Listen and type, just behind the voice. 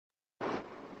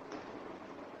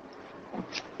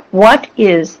What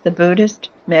is the Buddhist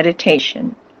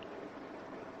meditation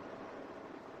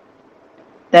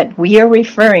that we are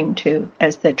referring to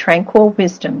as the Tranquil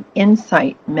Wisdom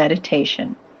Insight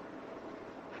Meditation?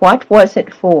 What was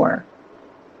it for?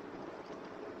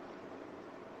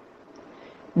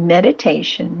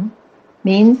 Meditation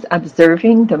means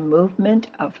observing the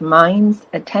movement of mind's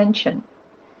attention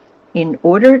in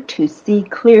order to see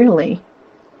clearly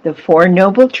the Four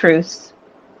Noble Truths,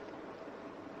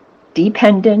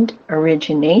 dependent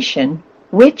origination,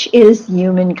 which is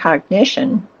human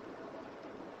cognition,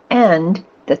 and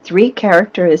the three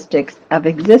characteristics of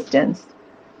existence,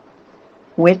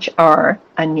 which are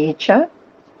anicca,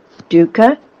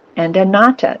 dukkha, and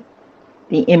anatta,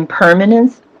 the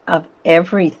impermanence of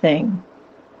everything.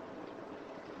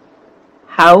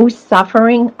 How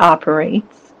suffering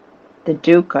operates, the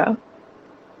dukkha,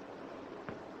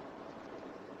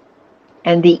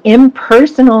 and the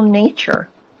impersonal nature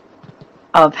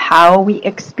of how we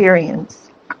experience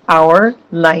our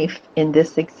life in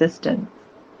this existence.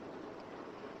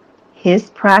 His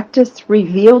practice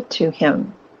revealed to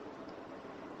him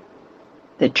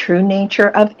the true nature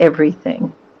of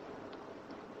everything.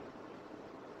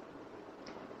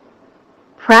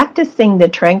 Practicing the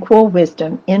Tranquil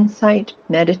Wisdom Insight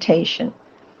Meditation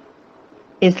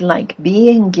is like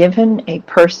being given a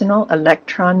personal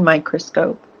electron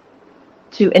microscope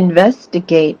to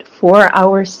investigate for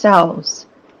ourselves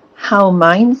how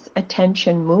mind's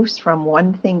attention moves from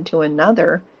one thing to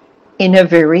another in a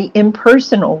very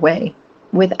impersonal way,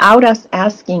 without us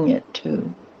asking it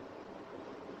to.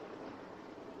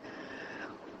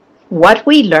 What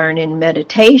we learn in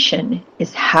meditation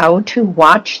is how to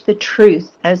watch the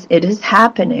truth as it is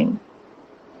happening,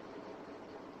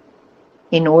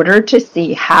 in order to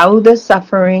see how the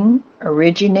suffering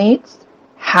originates,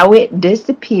 how it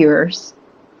disappears,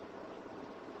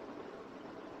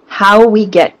 how we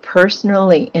get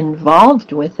personally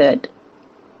involved with it,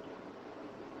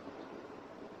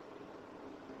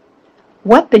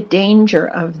 what the danger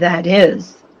of that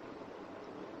is,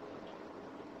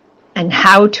 and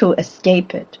how to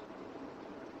escape it.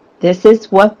 This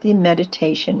is what the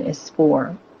meditation is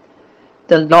for.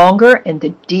 The longer and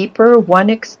the deeper one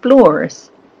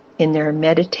explores in their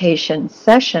meditation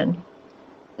session,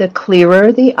 the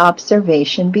clearer the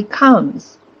observation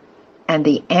becomes, and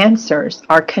the answers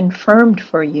are confirmed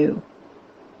for you.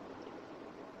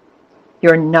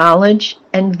 Your knowledge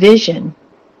and vision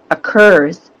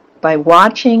occurs by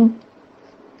watching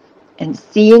and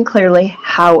seeing clearly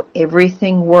how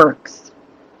everything works.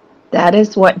 That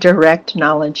is what direct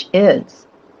knowledge is.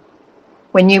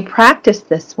 When you practice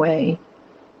this way,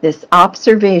 this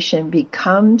observation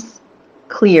becomes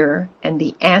clear and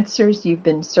the answers you've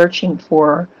been searching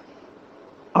for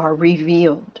are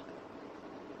revealed.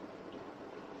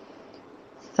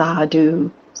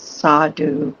 Sadhu,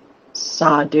 sadhu,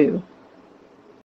 sadhu.